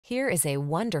Here is a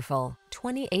wonderful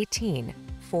 2018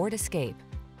 Ford Escape.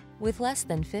 With less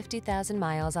than 50,000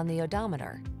 miles on the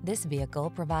odometer, this vehicle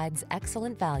provides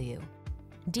excellent value.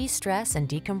 De-stress and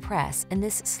decompress in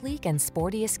this sleek and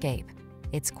sporty Escape.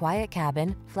 Its quiet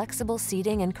cabin, flexible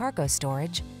seating and cargo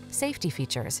storage, safety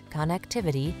features,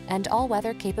 connectivity, and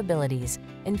all-weather capabilities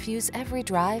infuse every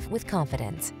drive with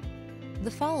confidence.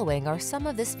 The following are some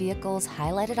of this vehicle's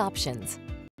highlighted options: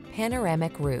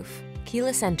 panoramic roof,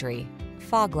 keyless entry,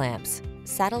 fog lamps,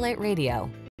 satellite radio,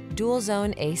 dual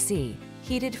zone AC,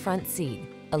 heated front seat,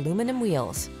 aluminum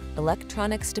wheels,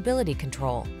 electronic stability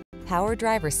control, power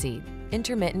driver seat,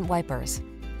 intermittent wipers.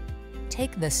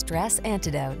 Take the stress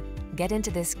antidote. Get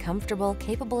into this comfortable,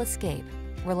 capable Escape.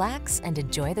 Relax and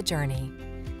enjoy the journey.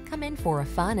 Come in for a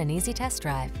fun and easy test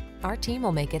drive. Our team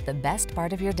will make it the best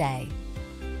part of your day.